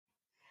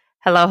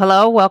Hello,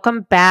 hello.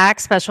 Welcome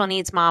back, Special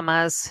Needs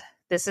Mamas.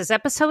 This is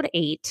episode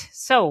 8.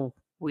 So,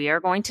 we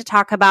are going to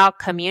talk about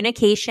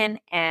communication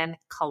and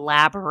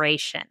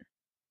collaboration.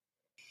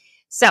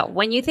 So,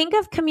 when you think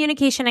of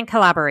communication and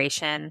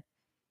collaboration,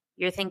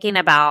 you're thinking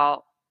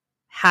about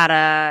how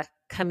to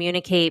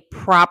communicate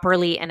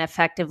properly and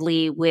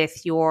effectively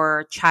with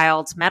your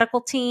child's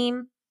medical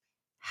team,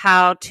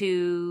 how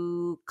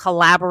to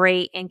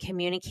collaborate and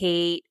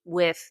communicate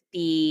with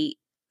the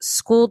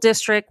school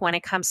district when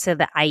it comes to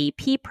the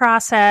IEP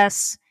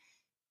process,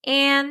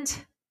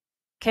 and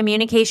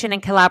communication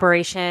and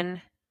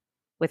collaboration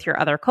with your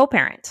other co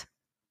parent,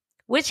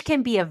 which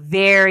can be a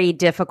very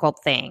difficult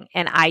thing.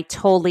 And I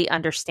totally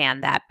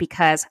understand that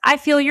because I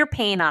feel your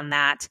pain on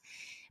that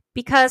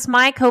because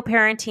my co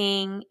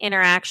parenting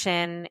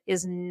interaction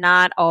is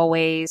not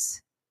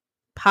always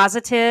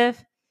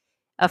positive,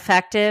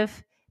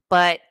 effective,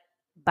 but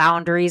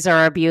boundaries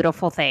are a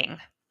beautiful thing.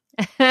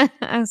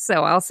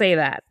 So I'll say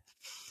that.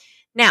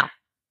 Now,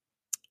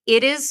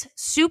 it is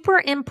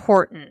super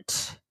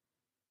important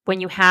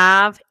when you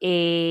have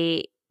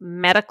a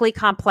medically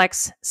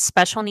complex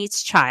special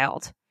needs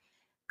child.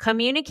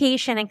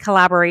 Communication and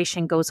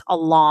collaboration goes a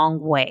long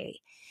way.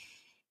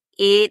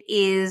 It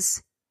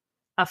is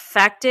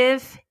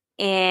effective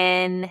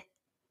and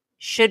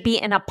should be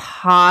in a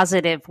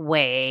positive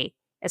way,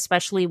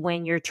 especially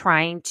when you're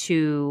trying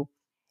to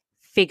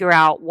figure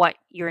out what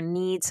your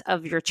needs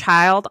of your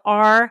child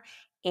are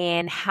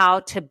and how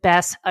to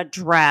best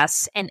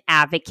address and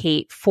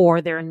advocate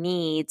for their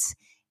needs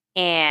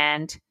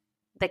and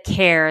the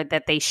care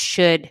that they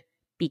should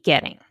be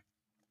getting.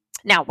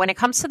 Now, when it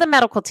comes to the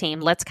medical team,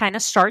 let's kind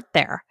of start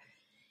there.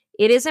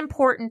 It is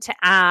important to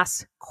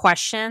ask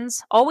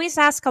questions. Always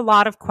ask a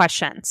lot of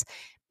questions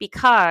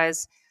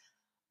because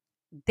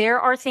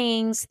there are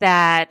things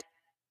that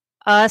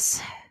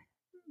us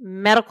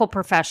medical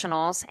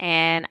professionals,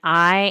 and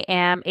I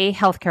am a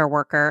healthcare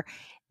worker,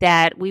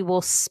 that we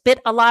will spit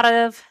a lot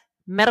of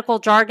medical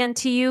jargon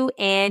to you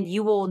and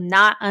you will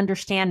not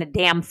understand a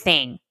damn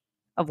thing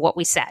of what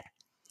we said.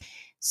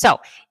 So,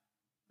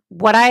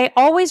 what I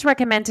always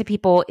recommend to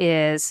people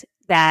is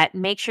that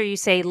make sure you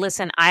say,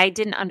 listen, I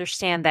didn't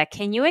understand that.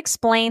 Can you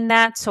explain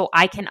that so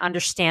I can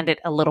understand it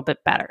a little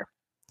bit better?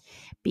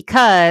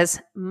 Because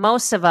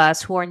most of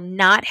us who are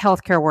not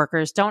healthcare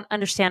workers don't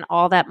understand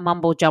all that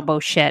mumbo jumbo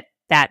shit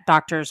that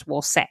doctors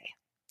will say.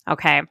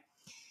 Okay.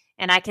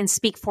 And I can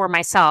speak for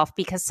myself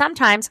because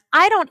sometimes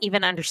I don't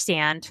even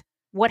understand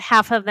what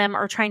half of them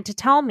are trying to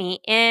tell me.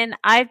 And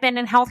I've been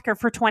in healthcare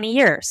for 20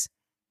 years.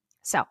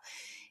 So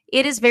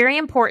it is very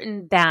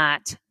important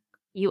that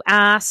you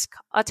ask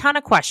a ton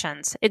of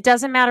questions. It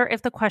doesn't matter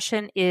if the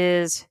question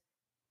is,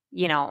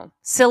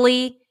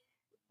 silly,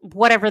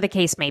 whatever the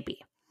case may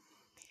be.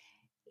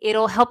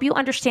 It'll help you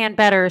understand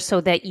better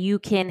so that you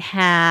can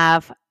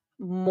have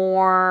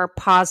more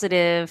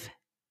positive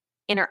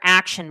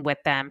interaction with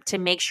them to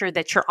make sure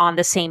that you're on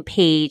the same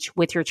page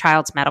with your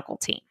child's medical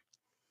team.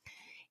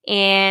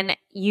 And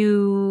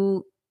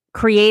you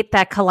create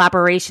that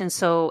collaboration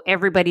so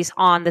everybody's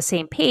on the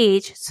same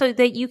page so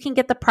that you can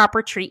get the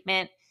proper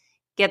treatment,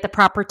 get the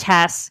proper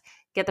tests,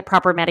 get the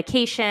proper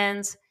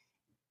medications,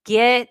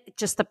 get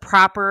just the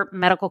proper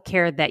medical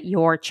care that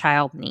your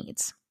child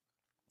needs.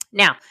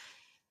 Now,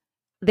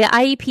 the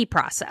IEP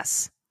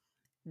process.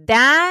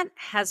 That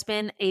has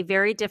been a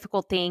very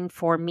difficult thing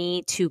for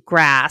me to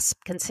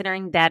grasp,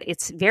 considering that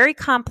it's very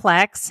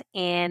complex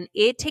and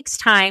it takes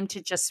time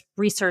to just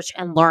research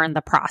and learn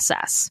the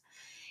process.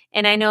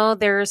 And I know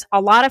there's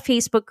a lot of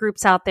Facebook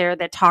groups out there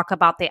that talk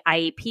about the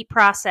IEP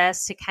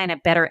process to kind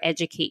of better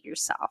educate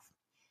yourself.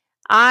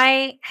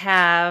 I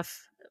have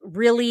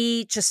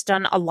really just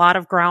done a lot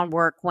of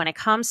groundwork when it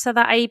comes to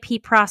the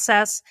IEP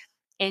process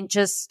and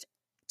just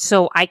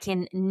so I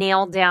can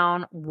nail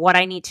down what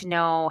I need to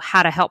know,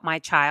 how to help my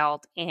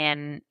child,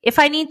 and if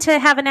I need to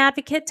have an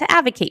advocate, to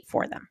advocate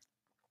for them.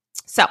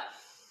 So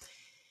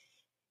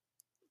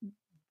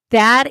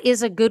that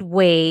is a good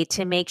way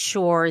to make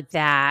sure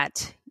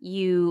that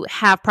you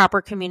have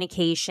proper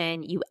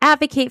communication, you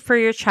advocate for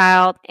your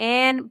child,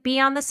 and be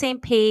on the same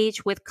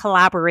page with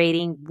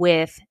collaborating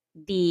with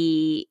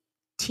the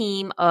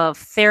team of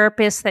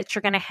therapists that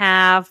you're going to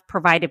have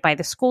provided by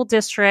the school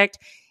district,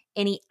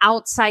 any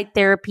outside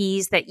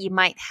therapies that you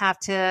might have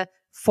to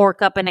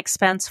fork up an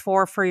expense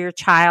for your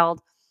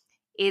child.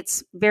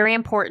 It's very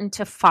important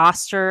to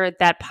foster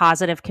that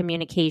positive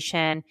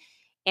communication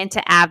and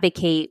to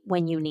advocate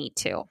when you need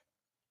to.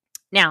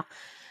 Now,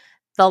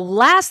 the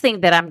last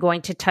thing that I'm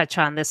going to touch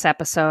on this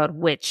episode,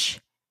 which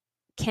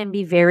can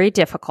be very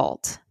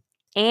difficult,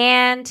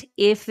 and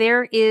if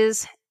there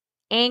is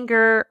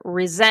anger,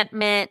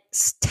 resentment,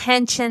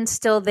 tension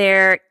still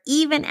there,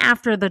 even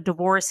after the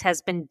divorce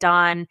has been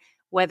done,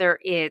 whether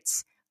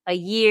it's a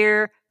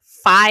year,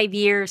 5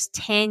 years,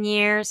 10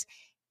 years,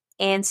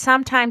 and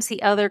sometimes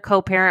the other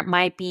co-parent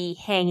might be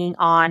hanging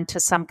on to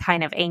some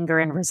kind of anger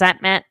and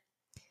resentment.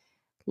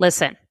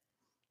 Listen,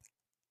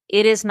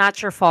 it is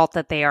not your fault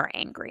that they are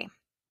angry,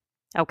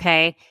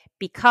 okay?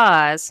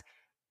 Because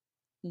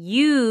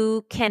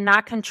you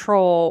cannot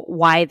control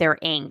why they're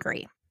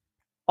angry.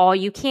 All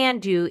you can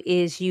do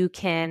is you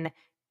can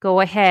go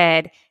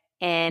ahead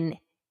and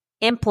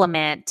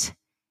implement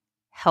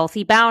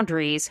healthy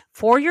boundaries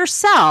for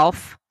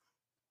yourself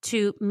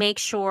to make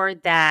sure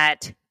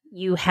that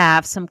you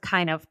have some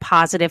kind of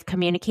positive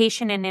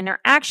communication and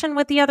interaction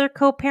with the other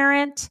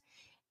co-parent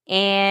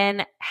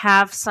and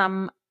have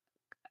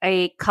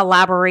a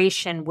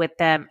collaboration with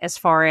them as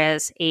far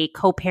as a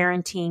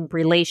co-parenting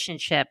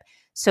relationship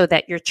so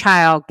that your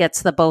child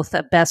gets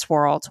the best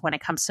worlds when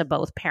it comes to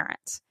both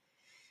parents.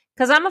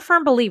 Because I'm a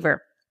firm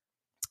believer,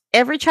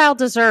 every child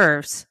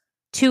deserves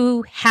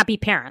two happy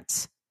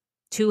parents,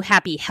 two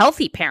happy,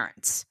 healthy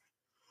parents.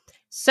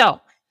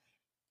 So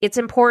it's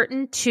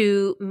important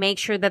to make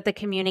sure that the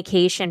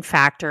communication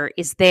factor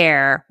is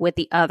there with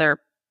the other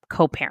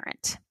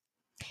co-parent.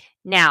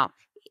 Now,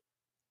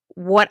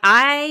 what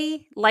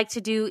I like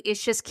to do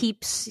is just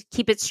keep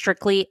it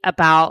strictly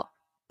about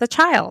the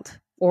child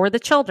or the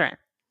children.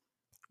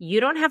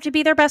 You don't have to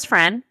be their best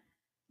friend.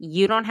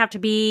 You don't have to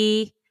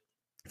be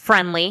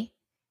friendly.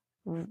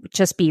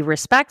 Just be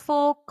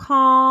respectful,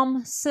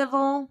 calm,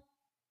 civil,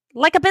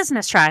 like a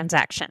business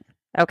transaction,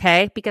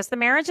 okay? Because the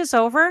marriage is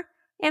over,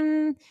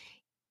 and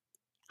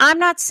I'm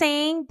not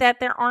saying that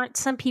there aren't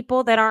some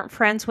people that aren't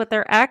friends with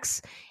their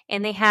ex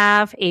and they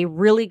have a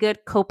really good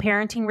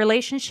co-parenting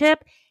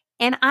relationship.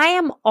 And I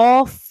am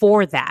all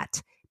for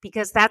that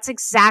because that's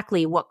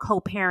exactly what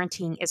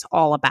co-parenting is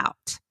all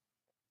about.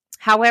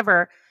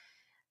 However,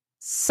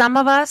 some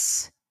of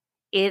us,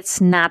 it's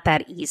not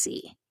that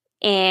easy.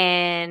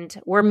 And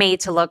we're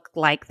made to look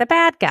like the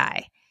bad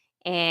guy.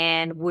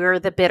 And we're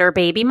the bitter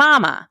baby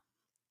mama.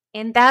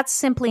 And that's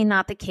simply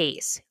not the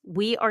case.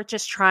 We are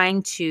just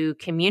trying to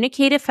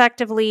communicate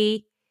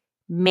effectively,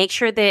 make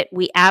sure that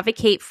we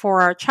advocate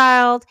for our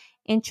child,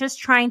 and just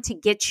trying to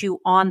get you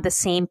on the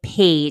same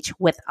page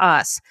with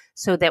us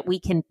so that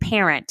we can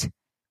parent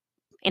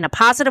in a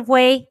positive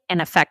way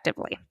and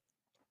effectively.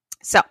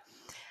 So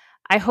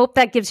I hope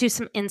that gives you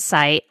some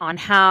insight on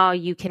how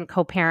you can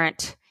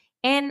co-parent.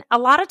 And a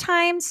lot of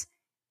times,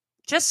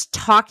 just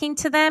talking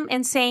to them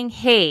and saying,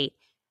 hey,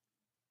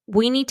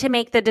 we need to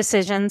make the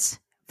decisions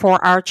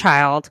for our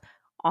child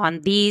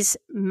on these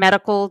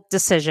medical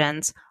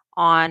decisions,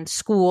 on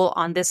school,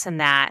 on this and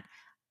that.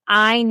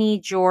 I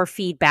need your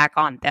feedback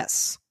on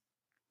this.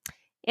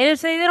 And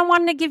if they don't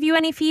want to give you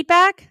any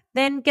feedback,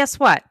 then guess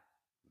what?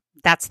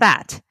 That's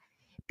that.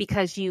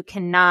 Because you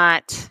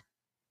cannot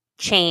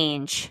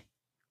change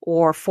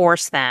or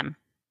force them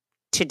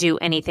to do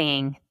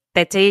anything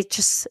that they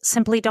just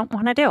simply don't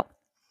want to do.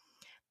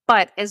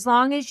 But as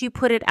long as you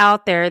put it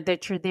out there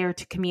that you're there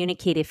to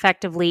communicate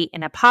effectively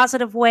in a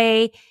positive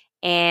way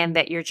and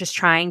that you're just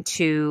trying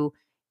to,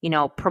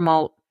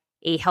 promote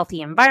a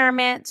healthy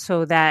environment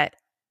so that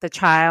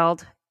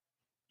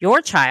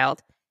your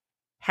child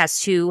has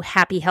two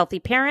happy, healthy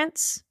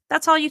parents,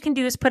 that's all you can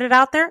do is put it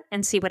out there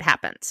and see what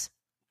happens.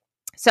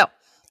 So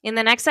in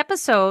the next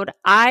episode,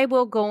 I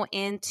will go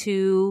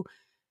into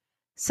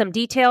some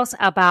details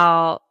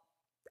about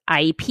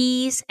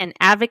IEPs and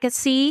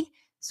advocacy.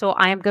 So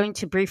I am going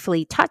to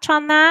briefly touch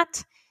on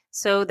that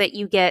so that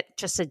you get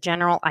just a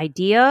general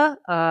idea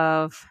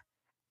of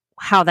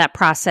how that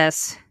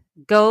process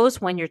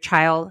goes when your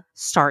child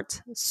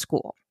starts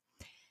school.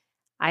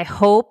 I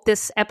hope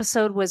this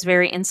episode was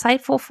very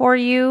insightful for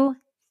you.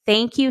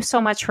 Thank you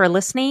so much for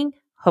listening.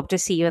 Hope to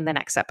see you in the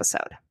next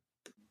episode.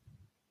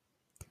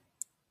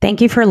 Thank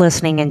you for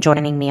listening and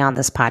joining me on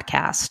this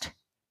podcast.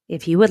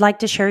 If you would like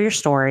to share your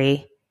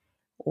story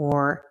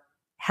or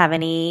have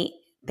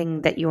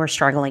anything that you are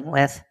struggling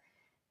with,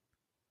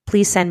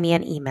 please send me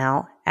an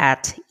email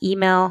at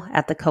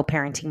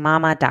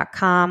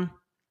email@thecoparentingmama.com.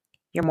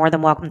 You're more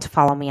than welcome to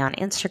follow me on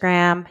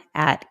Instagram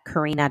at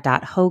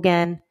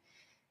karina.hogan.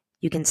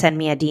 You can send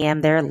me a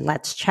DM there.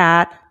 Let's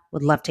chat.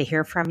 Would love to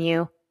hear from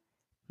you.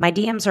 My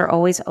DMs are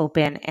always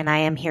open, and I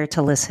am here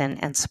to listen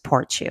and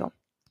support you.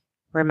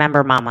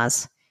 Remember,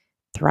 mamas,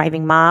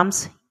 thriving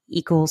moms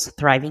equals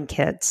thriving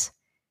kids.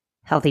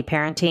 Healthy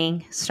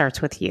parenting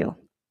starts with you.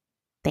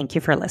 Thank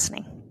you for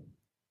listening.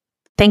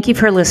 Thank you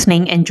for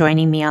listening and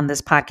joining me on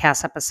this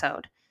podcast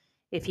episode.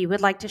 If you would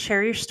like to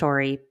share your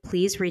story,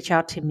 please reach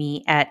out to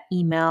me at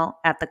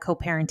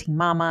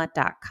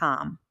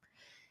email@thecoparentingmama.com.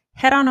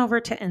 Head on over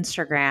to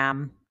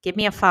Instagram, give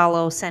me a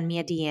follow, send me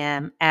a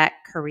DM at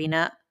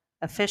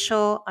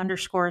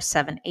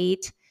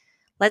KarinaOfficial_78.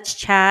 Let's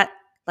chat.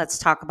 Let's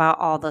talk about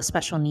all the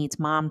special needs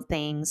mom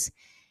things.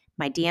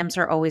 My DMs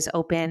are always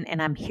open,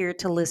 and I'm here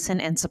to listen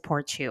and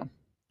support you.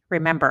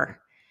 Remember,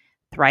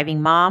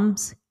 thriving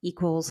moms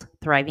equals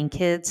thriving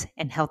kids,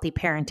 and healthy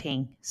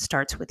parenting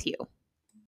starts with you.